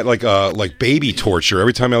looking at like baby torture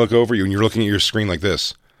every time I look over you, and you're looking at your screen like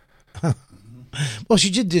this. Well, she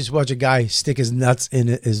did just watch a guy stick his nuts in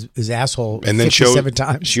his asshole And then 57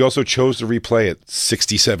 times. She also chose to replay it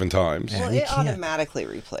 67 times. Well, you it can't. automatically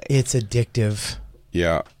replays. It's addictive.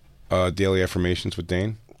 Yeah. Daily affirmations with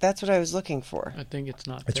Dane. That's what I was looking for. I think it's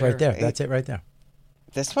not. It's right there. That's it right there.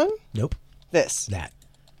 This one? Nope. This. That.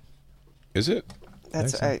 Is it?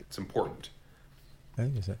 That's It's important. I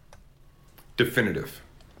think it's it. Definitive.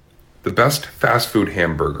 The best fast food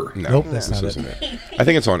hamburger. No, Nope, that's this not isn't it. I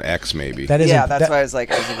think it's on X, maybe. That is yeah, imp- that's that, why I was like,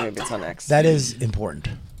 I think maybe it's on X. that is important.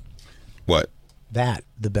 What? That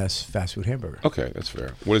the best fast food hamburger. Okay, that's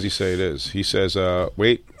fair. What does he say it is? He says,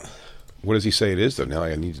 wait, what does he say it is, though? Now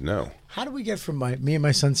I need to know. How do we get from me and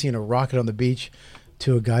my son seeing a rocket on the beach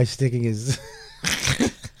to a guy sticking his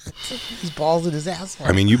his balls in his asshole?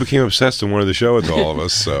 I mean, you became obsessed and wanted to show it to all of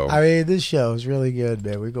us, so. I mean, this show is really good,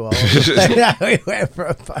 man. We go all over the place. We went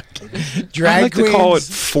from fucking drag I like queens. to call it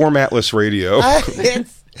formatless radio.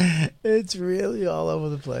 It's really all over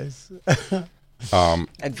the place.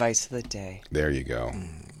 Advice of the day. There you go.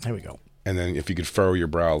 There we go. And then if you could furrow your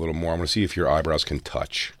brow a little more, I'm going to see if your eyebrows can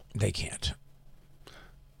touch. They can't.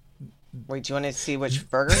 Wait, do you want to see which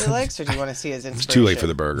burger he likes, or do you want to see his inspiration? It's too late for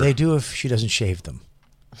the burger. They do if she doesn't shave them.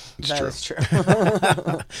 It's That true. is true.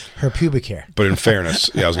 Her pubic hair. But in fairness,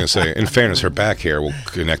 I was going to say, in fairness, her back hair will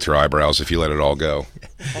connect her eyebrows if you let it all go.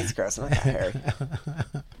 That's gross. I'm not that hairy.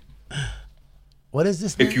 What is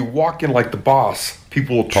this? If you walk in like the boss,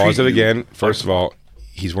 people will Pause treat it you again. First of all,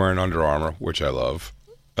 he's wearing Under Armour, which I love.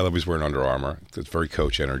 I love he's wearing Under Armour. It's very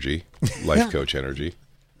coach energy, life coach energy.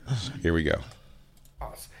 Here we go.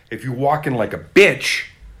 boss. If you walk in like a bitch,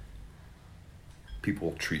 people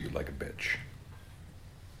will treat you like a bitch.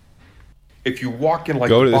 If you walk in like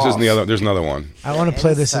Go a to, boss, this isn't the other. There's another one. I want to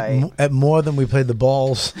play this at more than we played the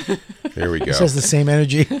balls. Here we go. This has the same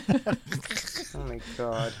energy. Oh my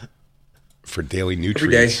god. For daily every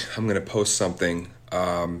nutrients. day I'm going to post something.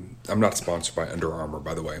 I'm not sponsored by Under Armour,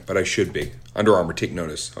 by the way, but I should be. Under Armour, take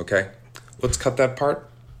notice, okay? Let's cut that part.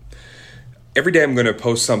 Every day I'm going to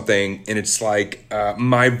post something, and it's like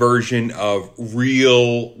my version of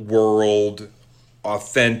real world,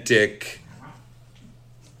 authentic.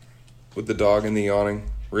 With the dog and the yawning,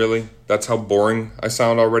 really? That's how boring I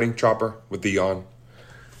sound already, Chopper, with the yawn.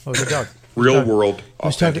 Oh, the dog. Real world,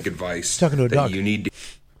 Who's authentic talking- advice talking to a that dog. you need to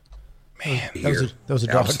hear That was a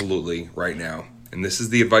dog. absolutely right now. And this is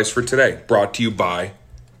the advice for today, brought to you by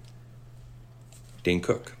Dane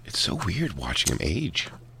Cook. It's so weird watching him age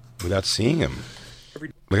without seeing him.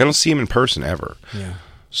 Like, I don't see him in person ever. Yeah.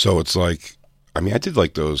 So it's like, I mean, I did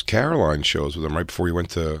like those Caroline shows with him right before he went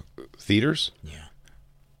to theaters. Yeah.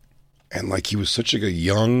 And like, he was such like a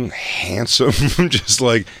young, handsome, just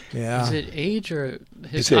like. Yeah. Is it age or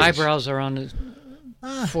his It's age. eyebrows are on his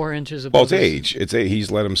 4 inches above? Well, it's his- age. It's age.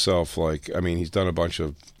 He's let himself, like, I mean, he's done a bunch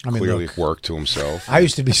of clearly look. work to himself. I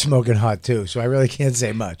used to be smoking hot too, so I really can't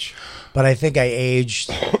say much. But I think I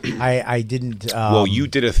aged. I didn't. Well, you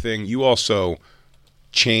did a thing. You also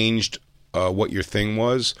changed what your thing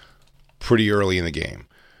was pretty early in the game.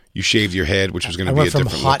 You shaved your head, which was going I to be went a from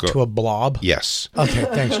different hot look. to a blob. Yes. Okay,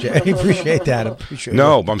 thanks, Jay. I appreciate that. I appreciate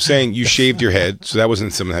No, it. but I'm saying you shaved your head, so that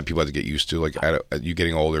wasn't something that people had to get used to. Like you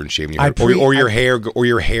getting older and shaving your head, or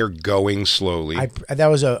your hair going slowly. That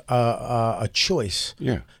was a choice.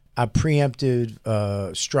 Yeah. A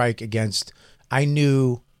preemptive strike against. I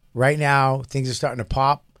knew right now things are starting to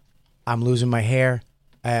pop. I'm losing my hair.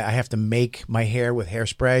 I have to make my hair with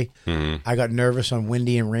hairspray. Mm-hmm. I got nervous on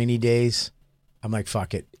windy and rainy days. I'm like,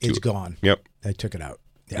 fuck it. It's gone. Yep. I took it out.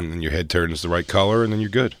 Yep. And then your head turns the right color, and then you're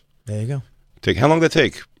good. There you go. How long did that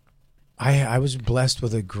take? I was blessed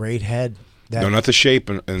with a great head. No, not the shape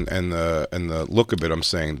and the look of it. I'm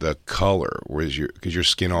saying the color. Because your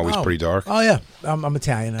skin always pretty dark. Oh yeah, I'm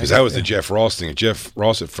Italian. Because that was the Jeff Ross thing. Jeff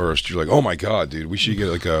Ross at first, you're like, oh my god, dude, we should get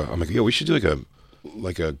like a. I'm like, yo, we should do like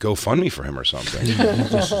a GoFundMe for him or something.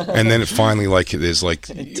 And then it finally like it is like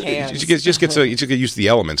you just get used to the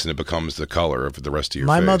elements, and it becomes the color of the rest of your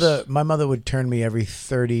face. My mother would turn me every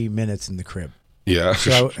 30 minutes in the crib. Yeah.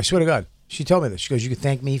 So I swear to God, she told me this. She goes, "You could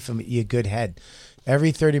thank me for your good head."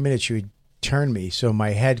 Every 30 minutes, she would turn me. So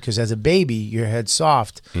my head, because as a baby, your head's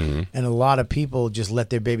soft, and a lot of people just let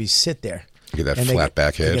their babies sit there. You get that And flat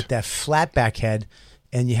back They head. get that flat back head,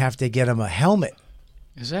 and you have to get them a helmet.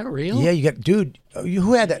 Is that real? Yeah, you got dude.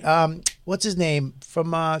 Who had that? What's his name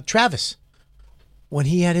from Travis? When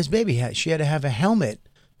he had his baby, she had to have a helmet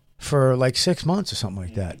for like 6 months or something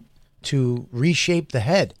like that to reshape the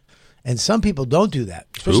head. And some people don't do that,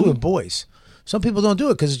 especially with boys. Some people don't do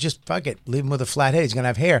it because it's just fuck it, leave him with a flat head. He's gonna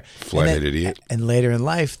have hair. Flathead idiot. And later in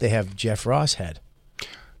life, they have Jeff Ross head.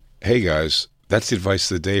 Hey guys, that's the advice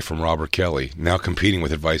of the day from Robert Kelly. Now competing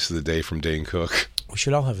with advice of the day from Dane Cook. We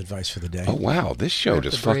should all have advice for the day. Oh wow, this show At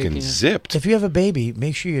just the break, fucking yeah. zipped. If you have a baby,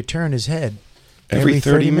 make sure you turn his head Every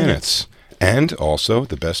 30 minutes. And also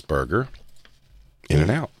the best burger,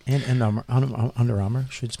 In-N-Out. And Under Armour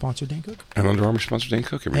should sponsor Dan Cook. And Under Armour sponsors Dane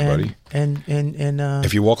Cook, everybody. And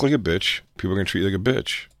if you walk like a bitch, people are going to treat you like a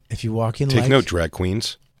bitch. if you walk in Take like note, drag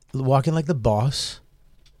queens. walking like the boss,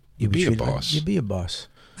 Be a treated boss. You'd be a boss.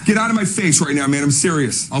 Get out of my face right now, man. I'm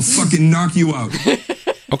serious. I'll fucking knock you out.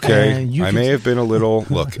 Okay, And you I can- may have been a little...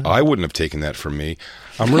 Look, I wouldn't have taken that from me.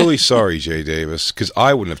 I'm really sorry, Jay Davis, because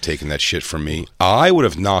I wouldn't have taken that shit from me. I would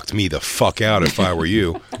have knocked me the fuck out if I were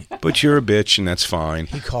you. But you're a bitch, and that's fine.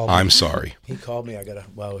 He called me. I'm sorry. He called me. I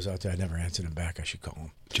was out there. I never answered him back. I should call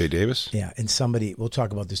him. Jay Davis? Yeah, and somebody. We'll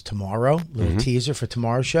talk about this tomorrow. Little teaser for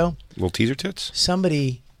tomorrow's show. Little teaser tits?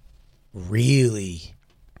 Somebody really,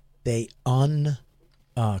 they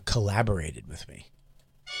collaborated with me.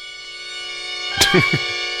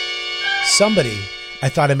 Somebody I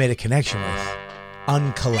thought I made a connection with.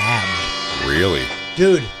 Uncollabed. Really?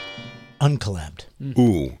 Dude, uncollabed.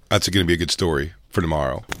 Ooh, that's going to be a good story for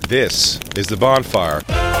tomorrow. This is The Bonfire.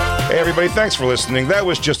 Hey, everybody, thanks for listening. That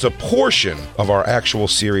was just a portion of our actual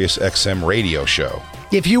Sirius XM radio show.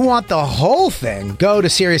 If you want the whole thing, go to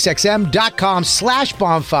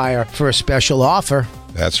SiriusXM.com/bonfire for a special offer.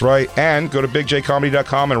 That's right. And go to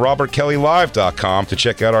BigJComedy.com and RobertKellyLive.com to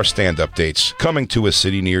check out our stand-up dates coming to a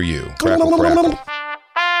city near you. Crackle, crackle.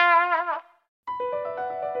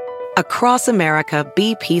 Across America,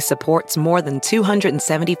 BP supports more than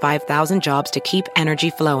 275,000 jobs to keep energy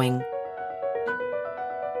flowing.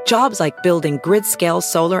 Jobs like building grid-scale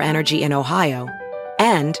solar energy in Ohio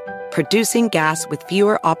and producing gas with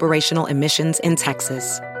fewer operational emissions in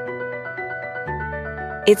Texas.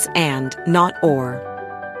 It's and, not or.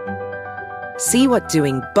 See what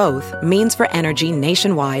doing both means for energy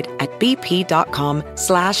nationwide at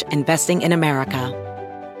bp.com/investing in America.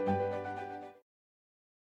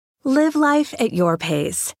 Live life at your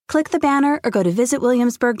pace. Click the banner or go to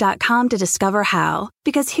visitwilliamsburg.com to discover how.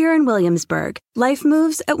 Because here in Williamsburg, life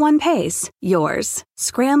moves at one pace, yours.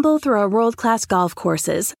 Scramble through our world-class golf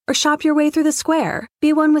courses or shop your way through the square.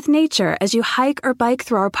 Be one with nature as you hike or bike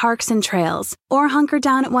through our parks and trails or hunker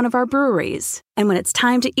down at one of our breweries. And when it's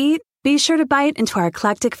time to eat, be sure to bite into our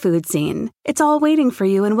eclectic food scene. It's all waiting for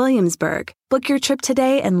you in Williamsburg. Book your trip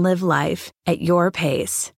today and live life at your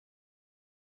pace.